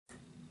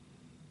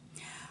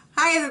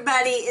Hi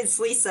everybody, it's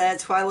Lisa,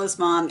 Twyla's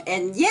mom,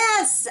 and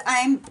yes,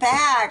 I'm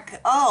back.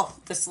 Oh,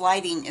 this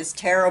lighting is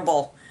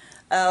terrible.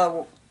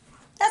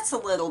 That's a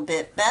little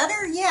bit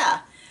better, yeah.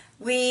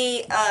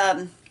 We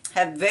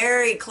have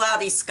very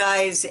cloudy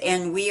skies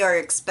and we are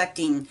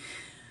expecting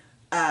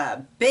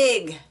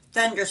big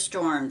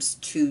thunderstorms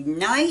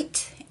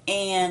tonight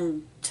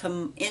and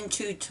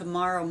into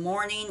tomorrow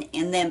morning,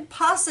 and then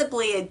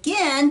possibly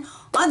again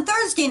on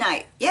Thursday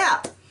night.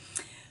 Yeah.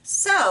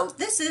 So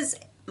this is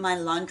my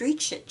laundry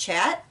chit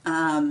chat.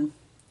 Bet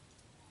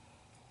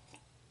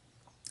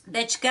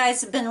you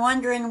guys have been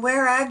wondering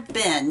where I've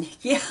been.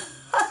 Yeah.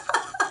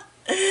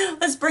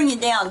 Let's bring it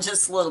down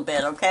just a little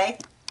bit, okay?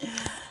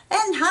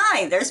 And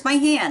hi, there's my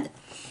hand.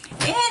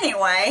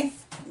 Anyway,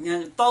 I'm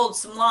gonna fold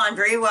some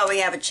laundry while we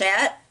have a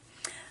chat.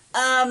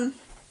 I'll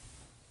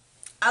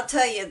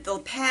tell you, the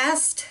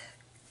past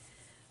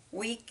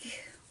week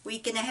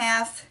and a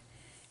half,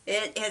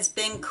 it has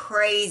been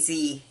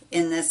crazy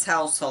in this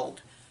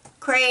household.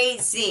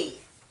 Crazy.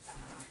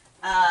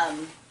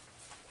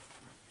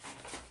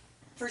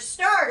 For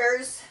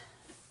starters,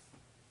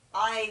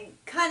 I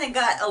kind of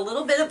got a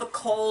little bit of a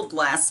cold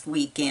last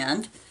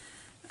weekend.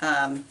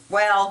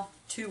 Well,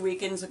 2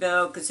 weekends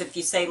ago, because if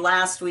you say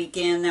last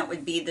weekend, that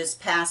would be this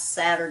past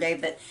Saturday.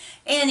 But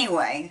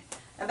anyway,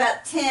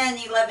 about 10,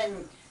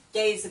 11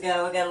 days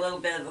ago, I got a little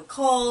bit of a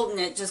cold, and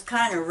it just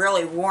kind of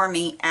really wore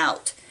me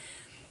out.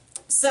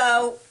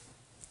 So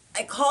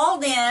I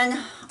called in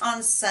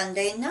on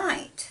Sunday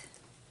night.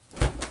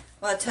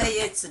 Well, I'll tell you,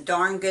 it's a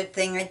darn good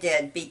thing I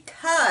did,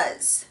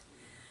 because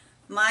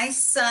my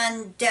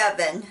son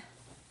Devin,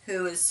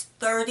 who is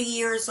 30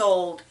 years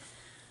old,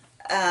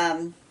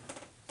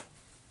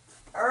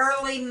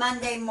 early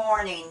Monday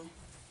morning,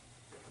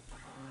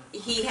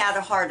 he had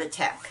a heart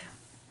attack.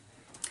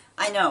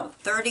 I know,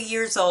 30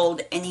 years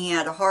old, and he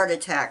had a heart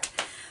attack.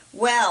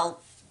 Well,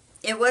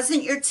 it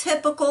wasn't your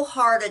typical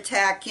heart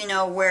attack, you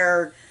know,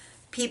 where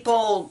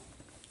people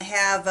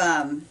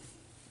have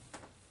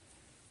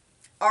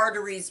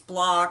arteries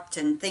blocked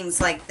and things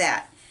like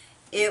that.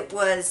 It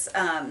was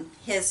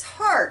his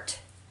heart.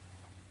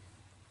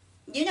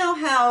 You know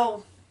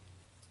how,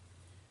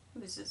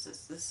 who is this?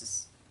 This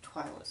is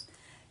Twyla's.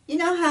 You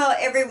know how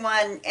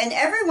everyone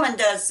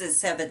does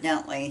this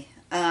evidently.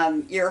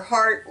 Your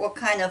heart will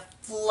kind of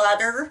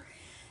flutter,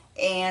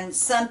 and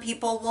some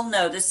people will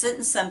notice it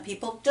and some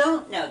people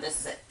don't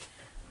notice it.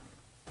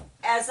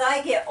 As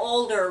I get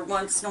older,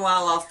 once in a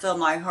while I'll feel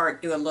my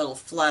heart do a little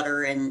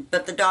flutter,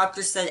 but the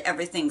doctor said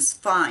everything's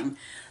fine.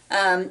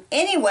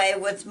 Anyway,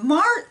 with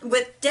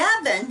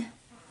Devin,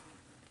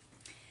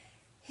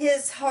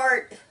 his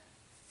heart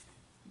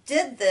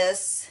did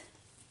this,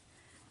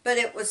 but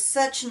it was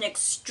such an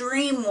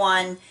extreme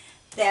one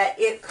that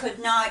it could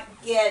not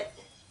get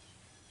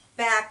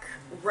back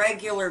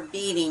regular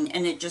beating,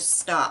 and it just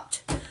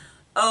stopped.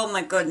 Oh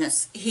my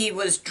goodness. He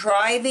was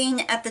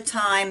driving at the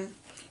time.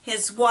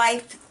 His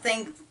wife,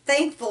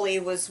 thankfully,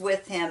 was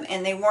with him,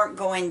 and they weren't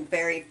going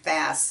very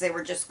fast. They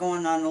were just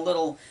going on a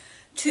little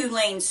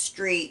 2-lane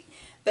street,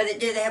 but it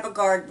did have a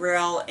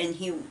guardrail, and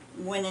he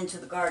went into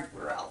the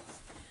guardrail.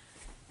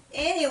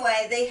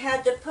 Anyway, they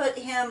had to put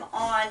him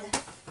on,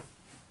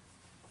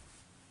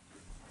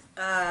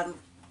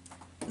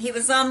 he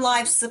was on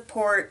life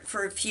support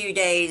for a few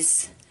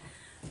days,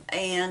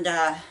 and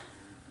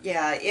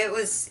yeah, it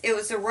was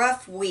a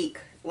rough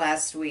week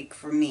last week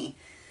for me.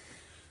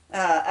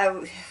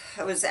 I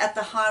was at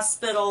the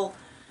hospital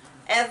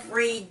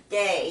every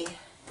day,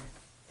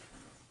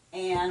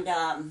 and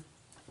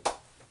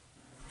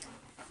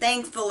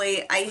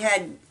thankfully I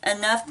had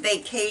enough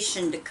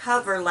vacation to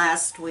cover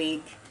last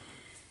week,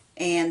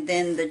 and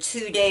then the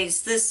 2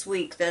 days this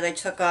week that I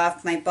took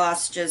off, my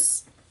boss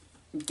just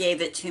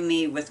gave it to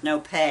me with no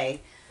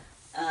pay.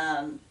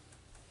 But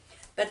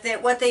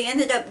what they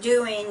ended up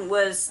doing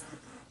was,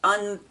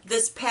 on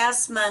this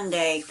past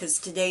Monday, because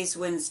today's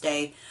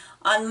Wednesday,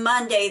 on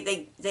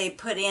Monday they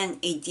put in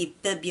a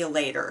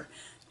defibrillator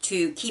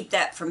to keep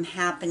that from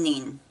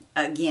happening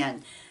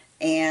again.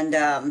 And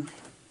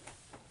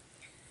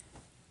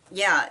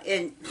yeah,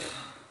 it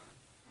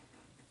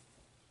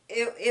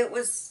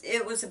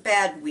was a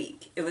bad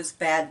week. It was a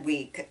bad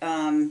week.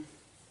 My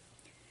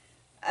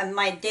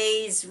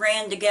days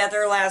ran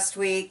together last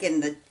week,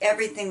 and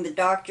everything the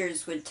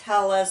doctors would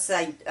tell us,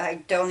 I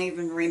don't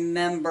even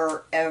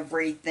remember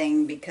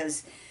everything,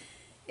 because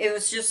it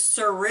was just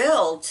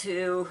surreal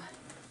to,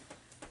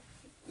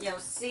 you know,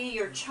 see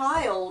your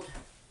child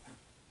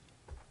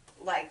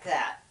like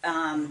that.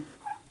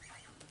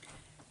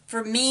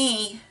 For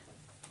me,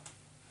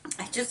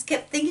 I just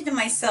kept thinking to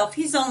myself,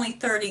 he's only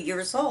 30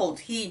 years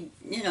old. You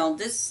know,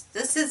 this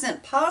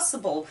isn't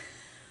possible,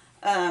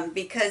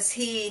 because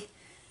he's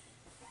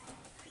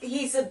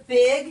a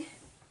big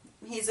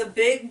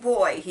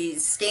boy. He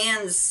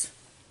stands,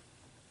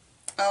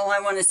 oh,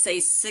 I want to say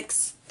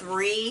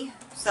 6'3",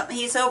 something.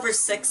 He's over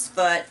 6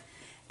 foot,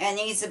 and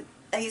he's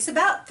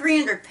about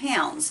 300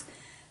 pounds.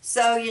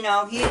 So, you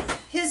know,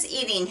 his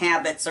eating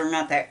habits are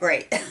not that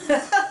great.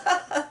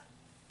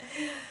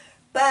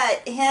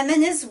 But him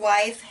and his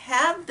wife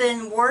have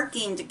been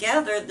working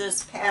together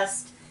this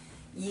past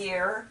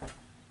year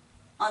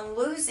on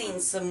losing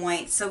some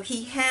weight. So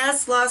he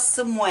has lost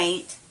some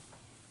weight.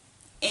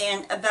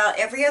 And about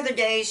every other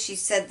day, she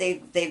said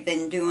they've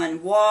been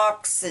doing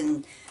walks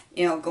and,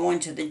 you know, going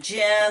to the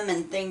gym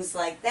and things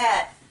like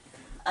that.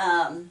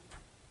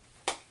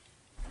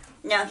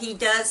 Now, he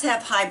does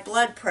have high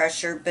blood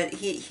pressure, but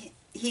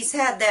he's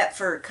had that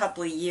for a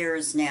couple of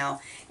years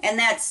now, and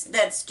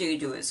that's due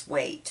to his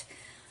weight.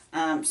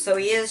 So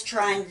he is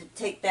trying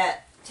to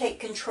take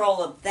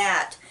control of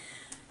that.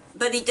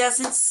 But he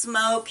doesn't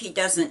smoke, he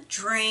doesn't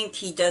drink,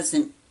 he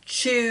doesn't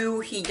chew,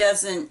 he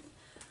doesn't,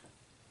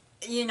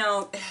 you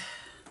know,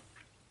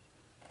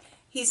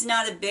 he's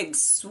not a big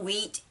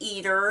sweet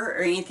eater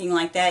or anything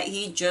like that.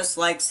 He just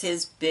likes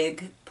his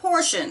big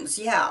portions,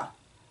 yeah.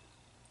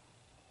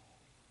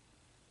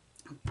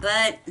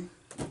 But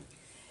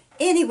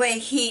anyway,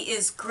 he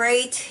is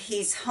great.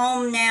 He's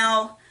home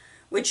now,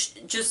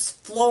 which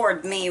just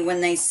floored me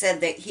when they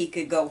said that he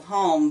could go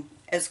home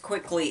as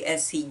quickly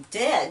as he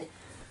did.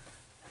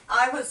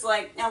 I was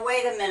like, now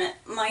wait a minute,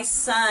 my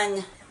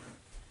son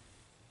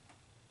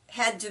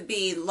had to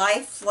be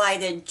life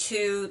flighted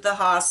to the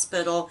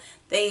hospital.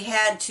 They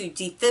had to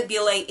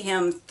defibrillate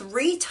him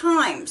three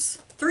times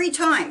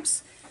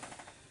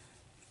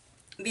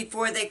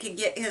before they could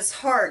get his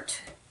heart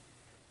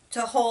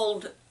to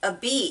hold a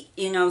beat,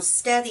 you know,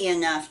 steady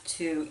enough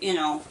to, you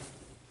know,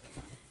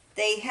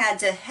 they had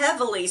to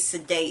heavily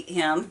sedate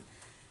him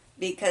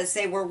because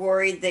they were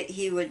worried that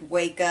he would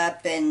wake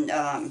up, and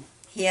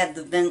he had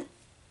the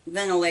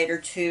ventilator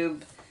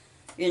tube,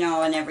 you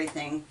know, and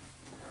everything.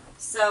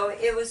 So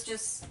it was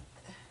just,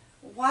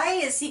 why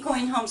is he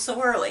going home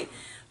so early?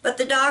 But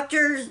the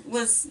doctor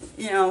was,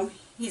 you know,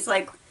 he's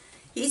like,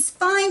 he's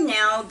fine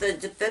now. The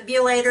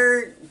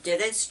defibrillator did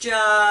its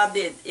job.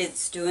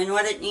 It's doing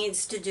what it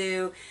needs to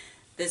do.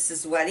 This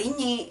is what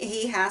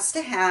he has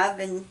to have,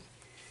 and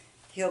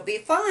he'll be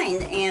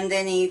fine. And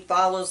then he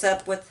follows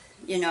up with,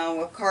 you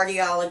know, a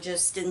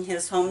cardiologist in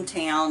his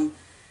hometown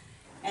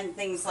and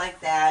things like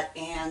that.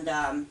 And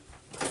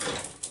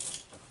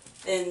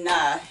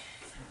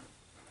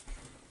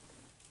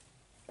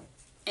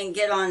and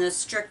get on a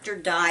stricter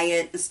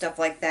diet and stuff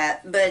like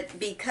that. But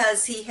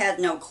because he had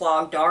no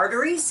clogged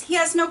arteries, he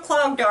has no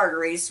clogged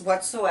arteries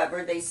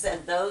whatsoever. They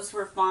said those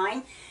were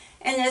fine.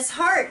 And his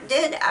heart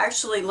did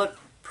actually look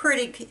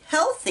pretty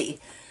healthy.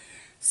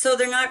 So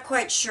they're not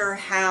quite sure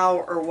how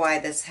or why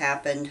this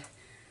happened.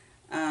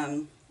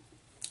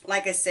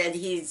 Like I said,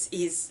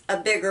 he's a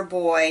bigger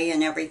boy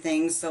and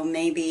everything, so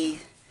maybe,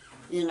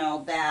 you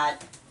know, that.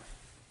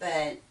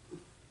 But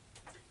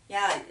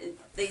yeah,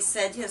 they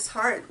said his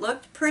heart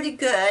looked pretty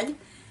good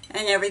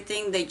and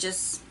everything. They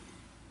just,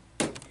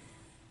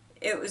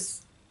 it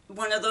was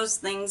one of those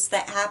things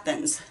that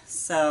happens.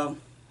 So,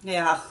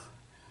 yeah.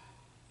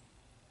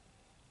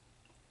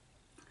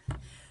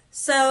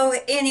 So,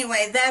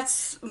 anyway,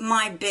 that's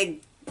my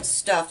big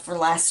stuff for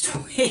last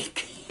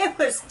week.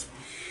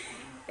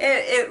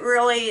 It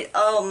really,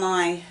 oh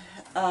my.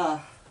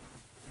 Now,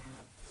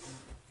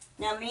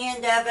 me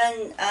and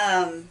Devin,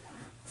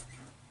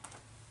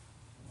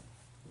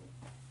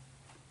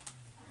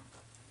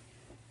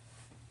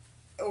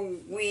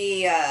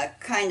 we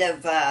kind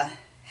of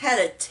had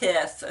a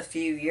tiff a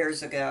few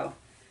years ago,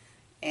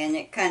 and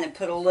it kind of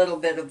put a little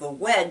bit of a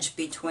wedge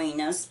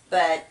between us,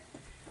 but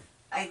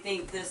I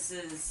think this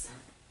is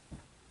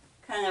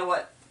kind of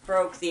what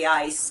broke the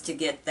ice to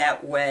get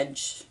that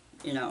wedge,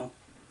 you know,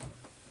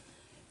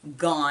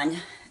 gone.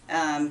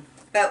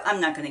 But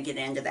I'm not going to get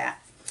into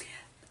that.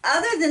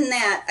 Other than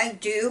that, I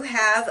do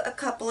have a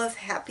couple of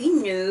happy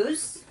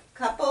news.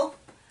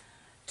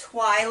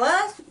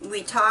 Twyla,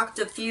 we talked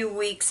a few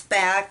weeks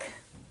back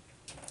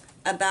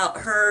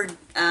about her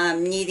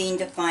needing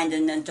to find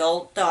an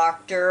adult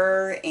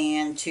doctor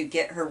and to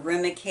get her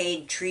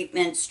Remicade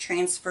treatments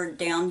transferred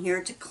down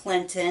here to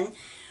Clinton.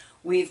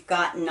 We've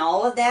gotten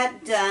all of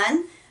that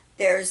done.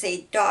 There's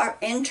a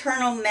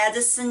internal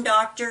medicine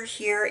doctor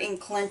here in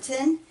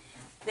Clinton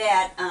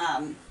that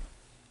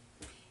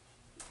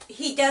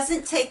he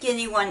doesn't take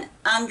anyone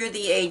under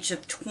the age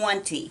of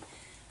 20.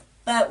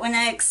 But when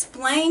I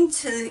explained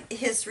to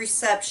his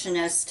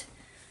receptionist,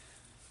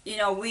 you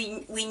know,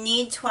 we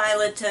need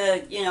Twyla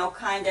to, you know,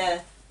 kind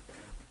of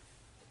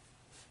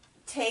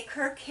take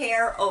her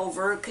care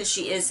over because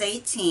she is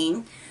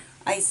 18.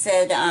 I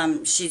said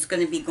she's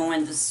going to be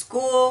going to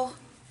school,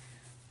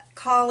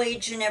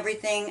 college and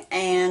everything,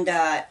 and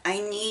I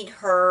need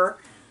her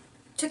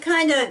to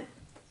kind of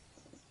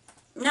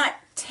not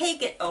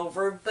take it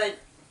over, but,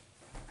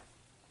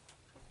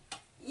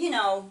 you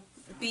know,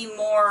 be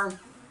more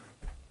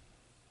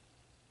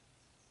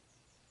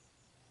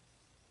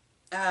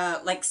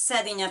like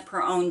setting up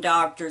her own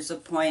doctor's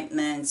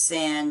appointments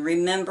and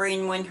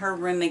remembering when her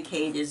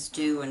Remicade is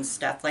due and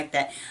stuff like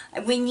that.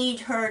 We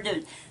need her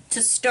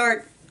to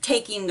start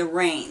taking the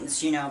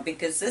reins, you know,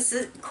 because this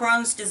is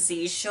Crohn's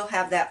disease. She'll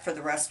have that for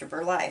the rest of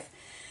her life.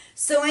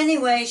 So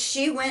anyway,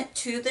 she went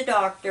to the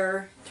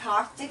doctor,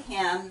 talked to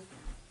him,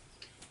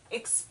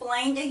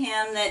 explained to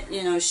him that,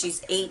 you know,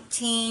 she's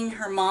 18.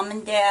 Her mom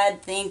and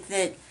dad think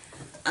that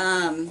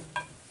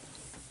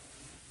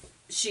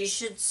she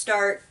should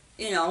start,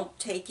 you know,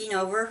 taking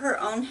over her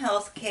own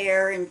health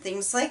care and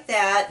things like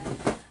that.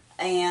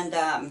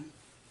 And,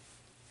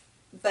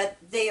 but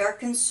they are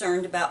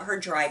concerned about her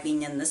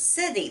driving in the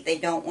city. They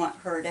don't want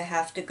her to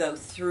have to go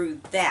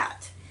through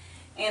that.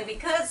 And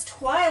because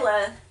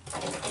Twyla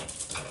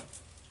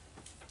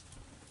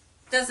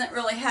doesn't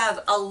really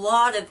have a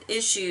lot of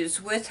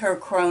issues with her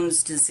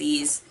Crohn's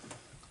disease,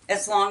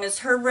 as long as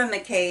her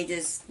Remicade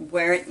is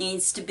where it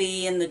needs to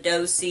be and the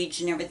dosage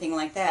and everything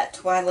like that,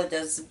 Twyla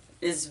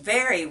is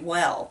very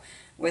well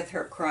with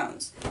her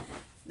Crohn's.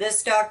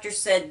 This doctor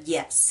said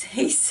yes.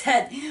 He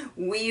said,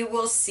 we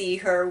will see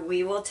her,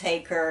 we will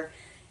take her,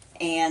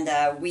 and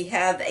we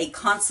have a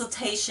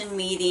consultation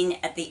meeting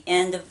at the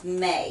end of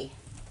May.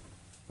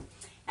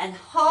 And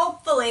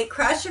hopefully,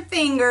 cross your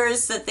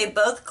fingers that they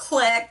both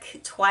click.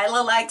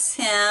 Twyla likes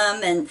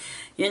him and,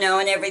 you know,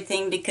 and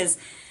everything, because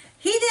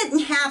he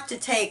didn't have to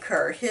take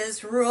her.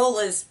 His rule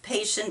is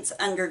patients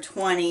under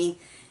 20,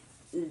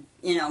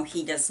 you know,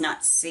 he does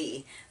not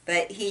see.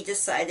 But he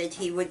decided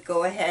he would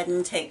go ahead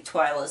and take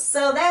Twyla.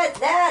 So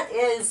that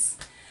is,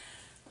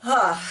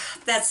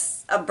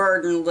 that's a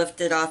burden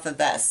lifted off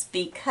of us,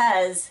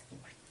 because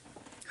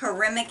her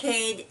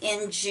Remicade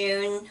in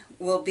June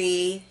will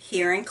be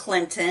here in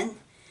Clinton,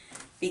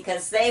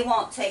 because they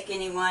won't take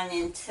anyone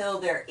until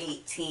they're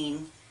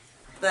 18.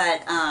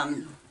 But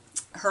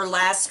her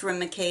last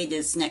Remicade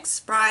is next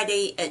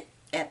Friday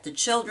at the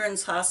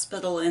Children's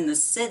Hospital in the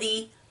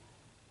city.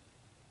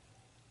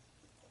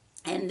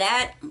 And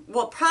that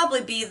will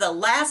probably be the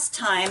last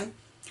time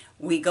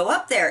we go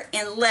up there,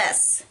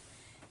 unless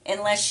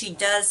she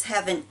does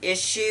have an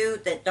issue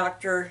that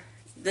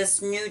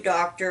this new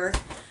doctor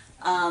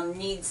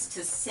needs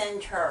to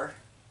send her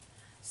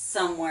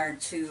somewhere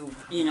to,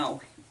 you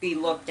know, be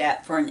looked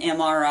at for an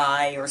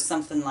MRI or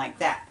something like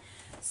that.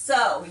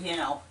 So, you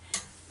know,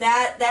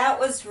 that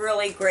was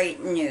really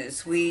great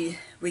news. We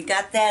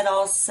got that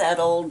all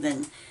settled,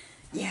 and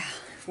yeah,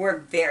 we're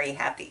very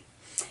happy.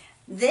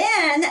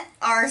 Then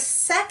our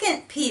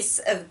second piece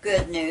of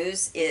good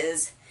news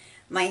is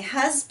my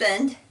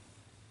husband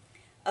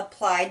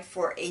applied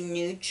for a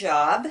new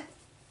job,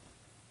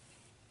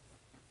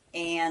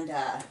 and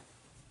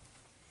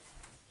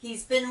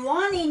he's been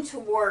wanting to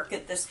work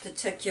at this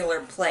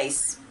particular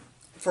place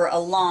for a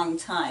long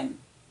time,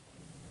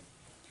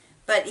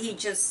 but he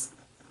just,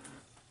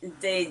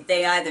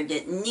 they either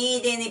didn't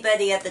need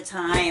anybody at the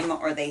time,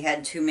 or they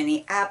had too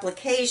many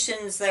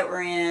applications that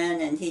were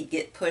in, and he'd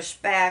get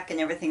pushed back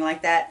and everything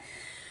like that.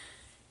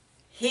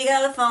 He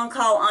got a phone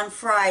call on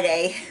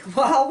Friday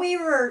while we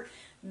were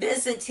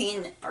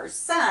visiting our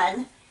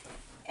son,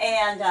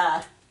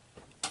 and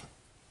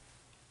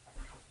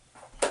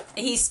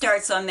he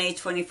starts on May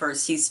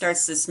 21st. He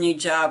starts this new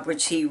job,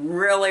 which he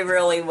really,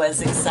 really was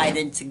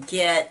excited to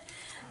get.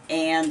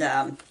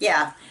 And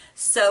yeah,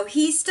 so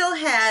he still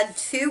had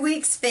 2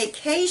 weeks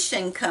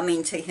vacation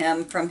coming to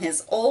him from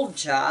his old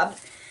job.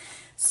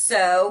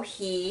 So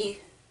he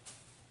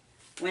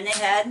went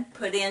ahead,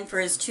 put in for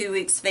his 2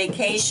 weeks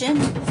vacation,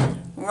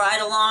 right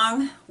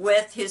along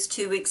with his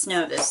 2 weeks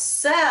notice.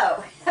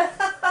 So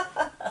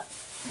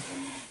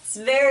it's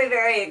very,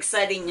 very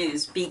exciting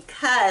news,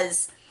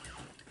 because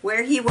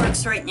where he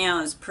works right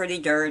now is pretty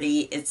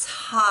dirty. It's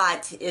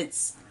hot.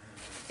 It's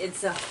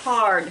a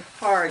hard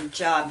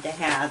job to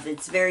have.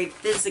 It's very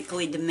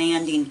physically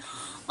demanding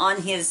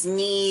on his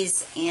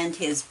knees and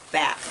his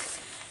back.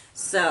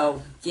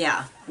 So,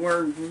 yeah,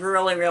 we're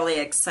really, really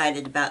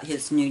excited about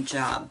his new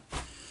job.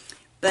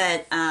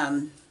 But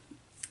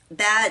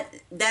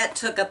that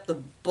took up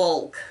the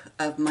bulk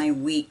of my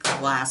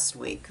week last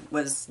week,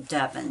 was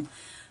Devin.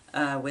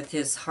 With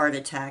his heart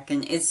attack.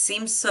 And it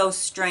seems so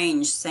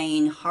strange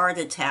saying heart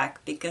attack,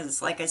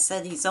 because like I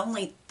said, he's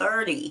only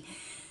 30,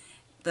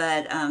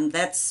 but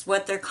that's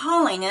what they're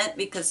calling it,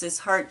 because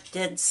his heart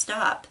did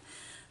stop.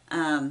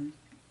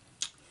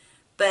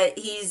 But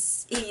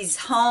he's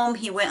home.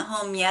 He went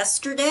home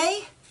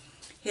yesterday.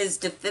 His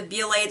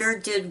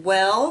defibrillator did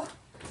well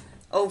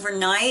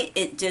overnight.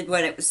 It did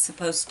what it was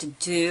supposed to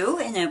do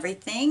and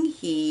everything.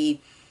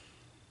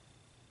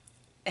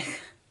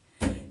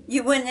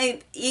 You wouldn't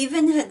have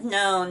even had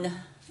known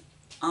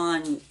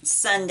on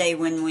Sunday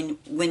when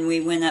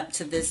we went up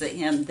to visit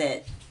him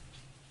that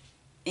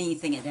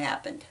anything had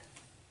happened.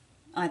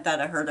 I thought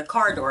I heard a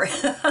car door.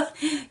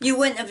 You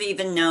wouldn't have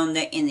even known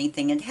that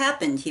anything had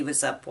happened. He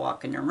was up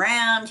walking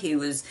around. He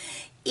was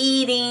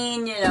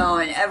eating, you know,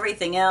 and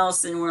everything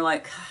else. And we're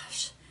like,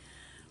 gosh,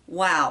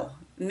 wow,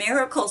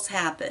 miracles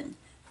happen.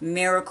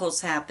 Miracles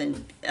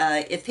happen.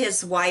 If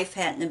his wife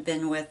hadn't have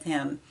been with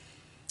him,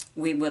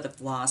 we would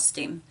have lost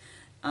him.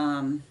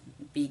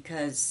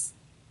 Because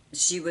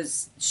she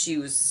was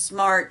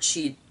smart.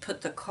 She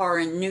put the car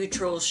in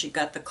neutral. She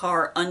got the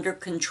car under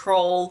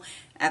control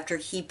after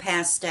he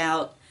passed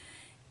out,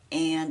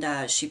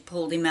 and she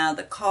pulled him out of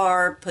the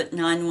car, put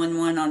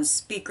 911 on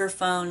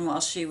speakerphone while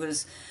she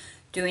was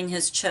doing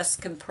his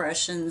chest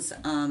compressions,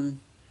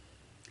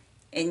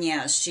 And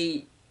yeah,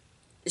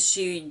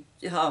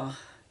 oh,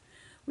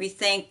 we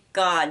thank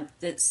God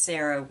that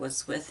Sarah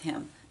was with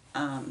him.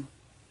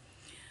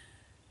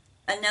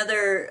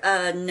 Another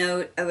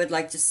note I would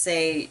like to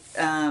say,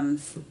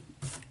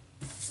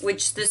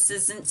 which this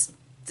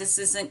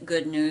isn't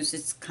good news,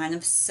 it's kind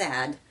of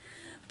sad,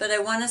 but I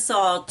want us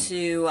all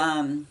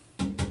to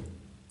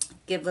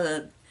give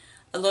a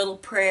little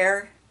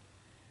prayer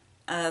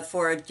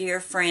for a dear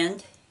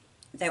friend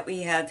that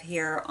we have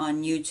here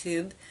on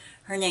YouTube.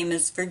 Her name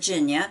is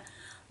Virginia.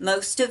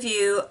 Most of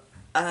you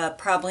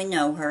probably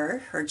know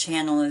her. Her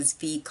channel is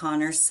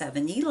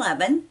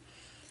vconnor711.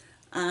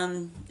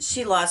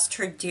 She lost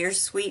her dear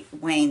sweet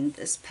Wayne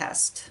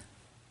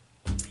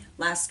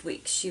last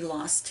week. She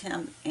lost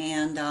him,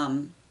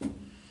 and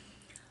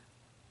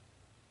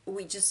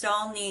we just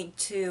all need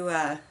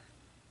to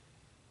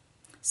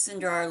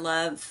send her our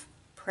love,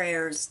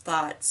 prayers,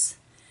 thoughts,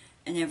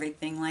 and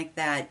everything like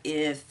that.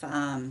 If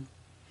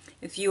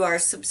you are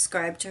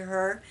subscribed to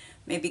her,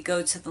 maybe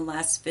go to the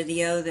last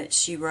video that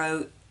she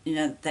wrote,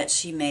 that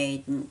she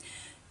made,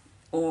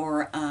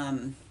 or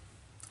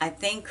I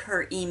think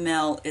her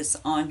email is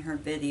on her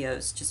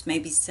videos. Just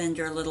maybe send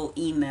her a little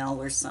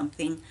email or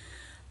something.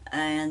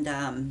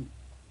 And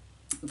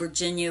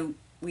Virginia,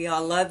 we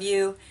all love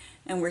you,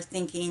 and we're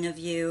thinking of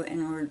you,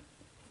 and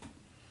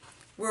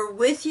we're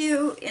with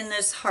you in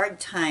this hard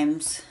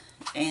times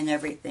and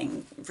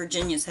everything.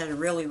 Virginia's had a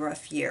really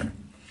rough year.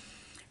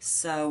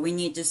 So we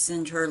need to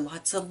send her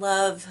lots of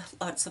love,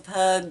 lots of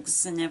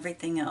hugs, and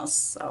everything else.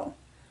 So,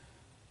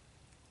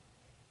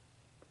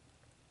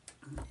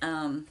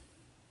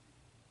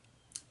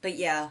 but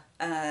yeah,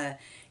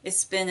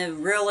 it's been a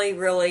really,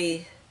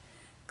 really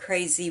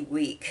crazy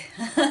week.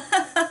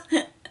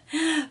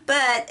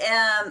 But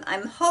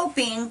I'm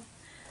hoping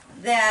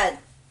that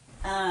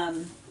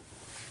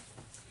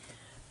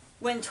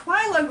when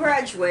Twyla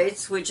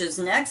graduates, which is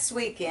next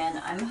weekend,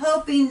 I'm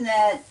hoping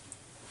that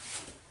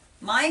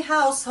my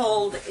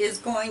household is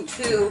going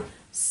to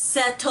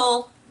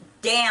settle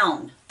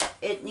down.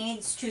 It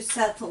needs to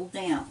settle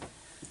down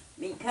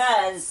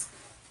because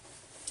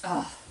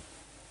I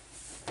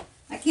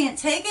can't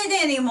take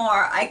it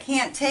anymore. I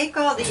can't take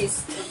all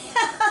these.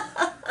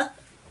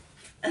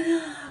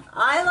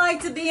 I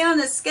like to be on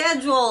a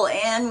schedule,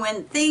 and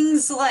when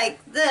things like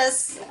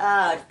this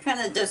kind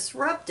of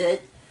disrupt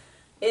it,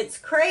 it's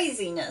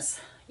craziness.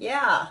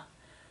 Yeah.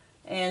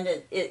 And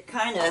it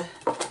kind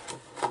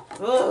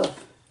of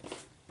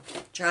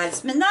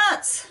drives me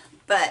nuts.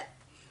 But,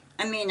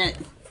 I mean, it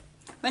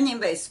wasn't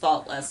anybody's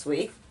fault last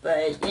week,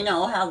 but you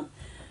know how.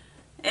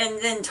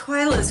 And then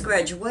Twyla's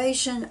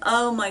graduation,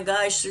 oh my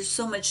gosh, there's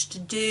so much to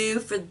do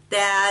for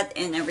that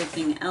and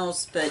everything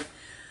else, but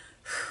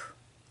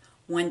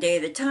one day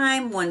at a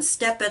time, one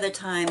step at a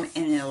time,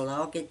 and it'll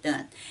all get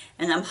done.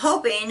 And I'm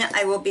hoping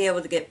I will be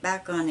able to get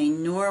back on a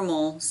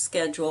normal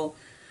schedule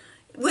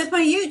with my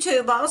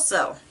YouTube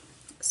also.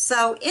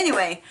 So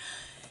anyway,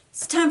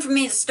 it's time for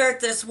me to start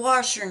this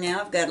washer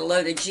now. I've got a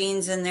load of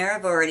jeans in there.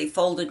 I've already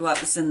folded what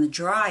was in the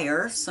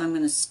dryer, so I'm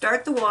going to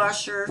start the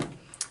washer.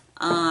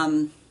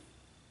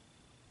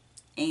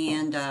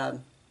 And I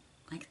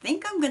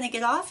think I'm going to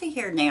get off of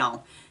here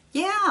now.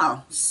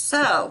 Yeah,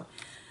 so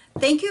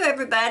thank you,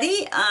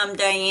 everybody.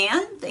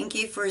 Diane, thank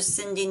you for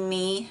sending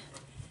me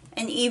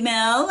an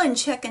email and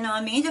checking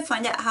on me to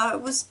find out how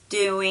it was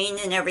doing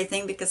and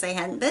everything, because I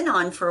hadn't been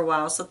on for a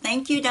while. So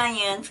thank you,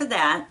 Diane, for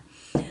that.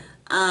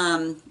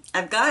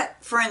 I've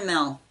got friend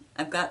mail.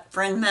 I've got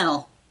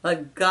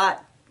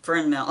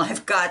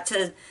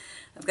to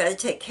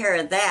take care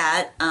of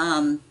that.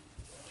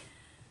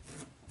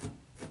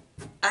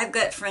 I've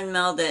got friend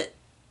mail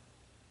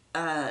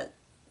that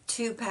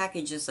 2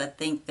 packages, I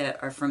think,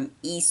 that are from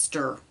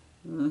Easter.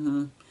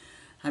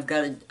 I've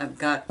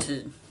got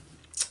to.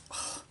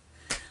 Oh,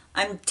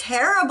 I'm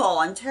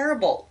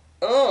terrible.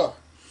 Ugh.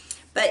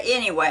 But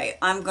anyway,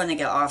 I'm going to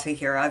get off of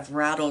here. I've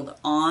rattled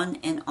on,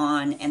 and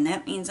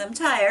that means I'm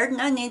tired and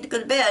I need to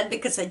go to bed,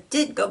 because I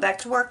did go back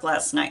to work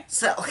last night.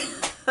 So,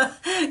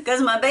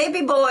 because my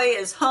baby boy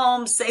is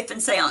home safe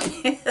and sound.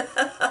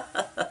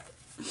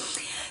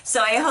 So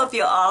I hope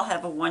you all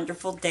have a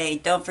wonderful day.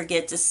 Don't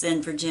forget to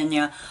send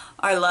Virginia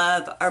our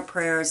love, our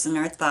prayers, and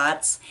our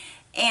thoughts.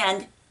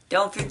 And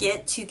don't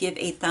forget to give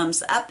a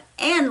thumbs up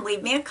and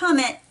leave me a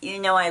comment. You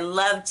know I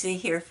love to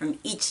hear from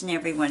each and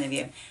every one of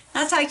you.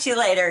 I'll talk to you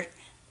later.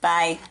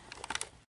 Bye.